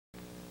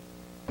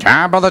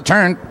Top of the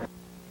turn.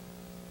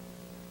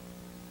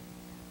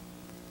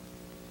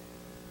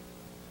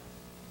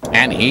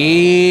 And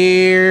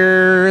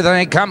here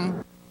they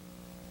come.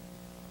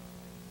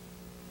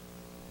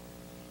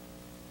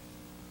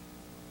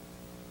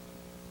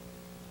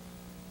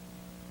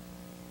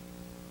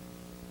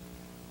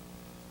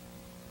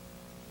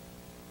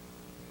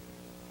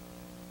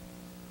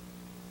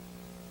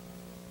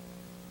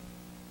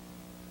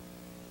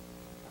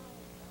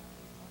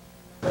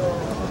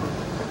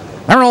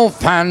 Earl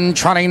Fan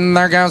trotting,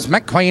 there goes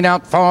McQUEEN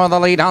out for the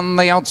lead on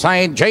the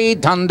outside. J.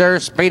 Dunder,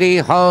 Speedy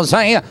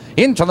Jose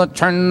into the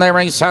turn they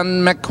race,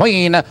 and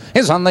McQUEEN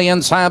is on the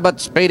inside,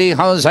 but Speedy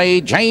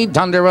Jose, J.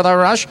 Dunder with a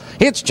rush.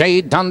 It's J.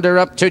 Dunder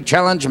up to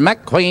challenge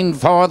McQUEEN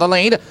for the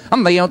lead.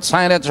 On the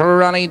outside it's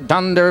Ronnie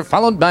Dunder,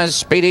 followed by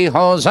Speedy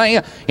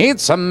Jose.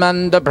 It's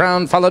Amanda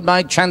Brown, followed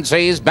by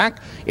Chancey's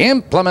Back,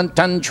 Implement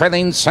and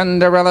trailing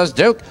Cinderella's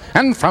Duke.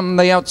 And from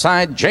the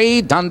outside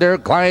J. Dunder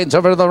glides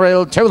over the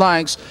rail 2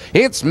 lengths.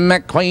 It's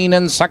McQUEEN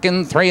in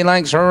second, 3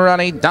 lengths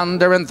Ronnie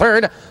Dunder in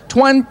third.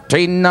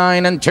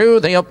 29 and 2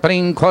 the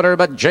opening quarter,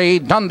 but J.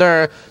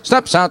 Dunder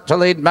steps out to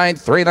lead by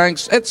 3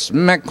 lengths. It's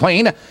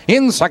McQUEEN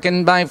in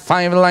second by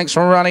 5 lengths.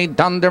 Ronnie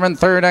Dunder in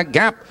third, a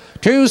gap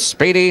to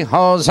Speedy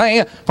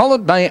Jose,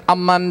 followed by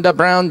Amanda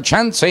Brown,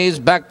 Chancey's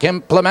Back,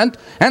 Implement,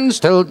 and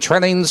still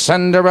trailing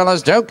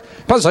Cinderella's Duke.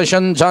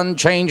 Positions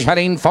unchanged,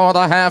 heading for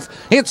the half.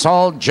 It's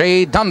all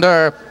J.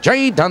 Dunder.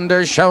 J.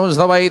 Dunder shows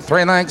the way,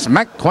 3 lengths.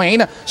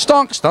 McQUEEN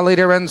stalks the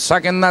leader in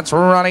second. That's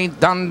Ronnie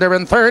Dunder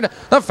in third.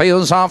 The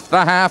field's off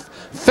the half.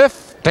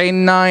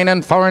 59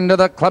 and 4 into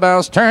the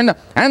clubhouse turn,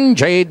 and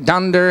J.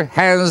 Dunder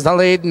has the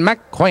lead.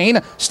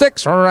 McQUEEN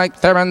sticks right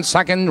there in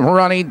second.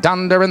 Ronnie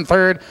Dunder in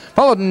third,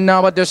 followed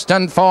now a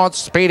distant fourth.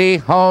 Speedy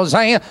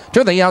Jose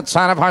to the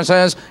outside of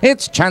horses.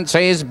 It's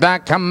Chancey's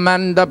Back,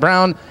 Amanda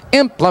Brown,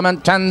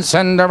 Implement, and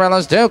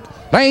Cinderella's Duke.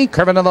 They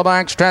curve into the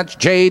back stretch,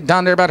 J.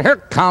 Dunder, but here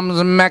comes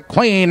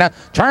McQUEEN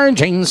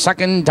charging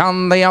second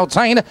down the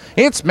outside.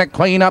 It's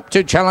McQUEEN up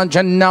to challenge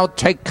and now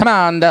take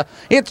command.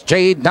 It's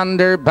J.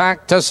 Dunder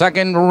back to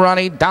second.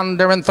 Ronnie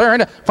Dunder in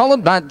third,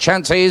 followed by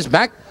Chancey's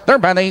Back. They're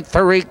by the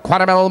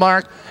 3/4 mile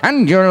mark,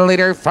 and your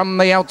leader from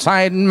the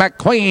outside,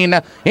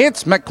 McQUEEN.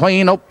 It's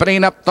McQUEEN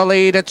opening up the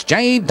lead. It's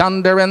J.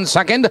 Dunder in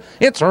second.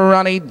 It's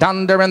Ronnie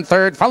Dunder in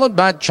third, followed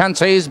by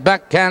Chancey's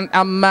Back and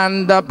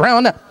Amanda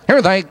Brown.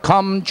 Here they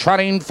come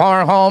trotting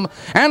for home,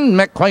 and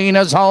McQUEEN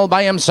is all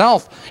by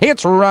himself.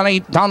 It's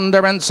Ronnie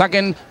Dunder in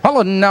second,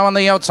 followed now on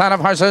the outside of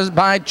horses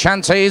by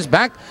Chancey's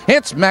Back.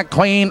 It's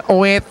McQUEEN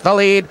with the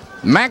lead.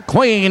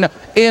 McQUEEN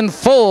in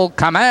full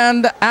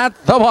command at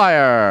the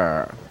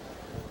wire.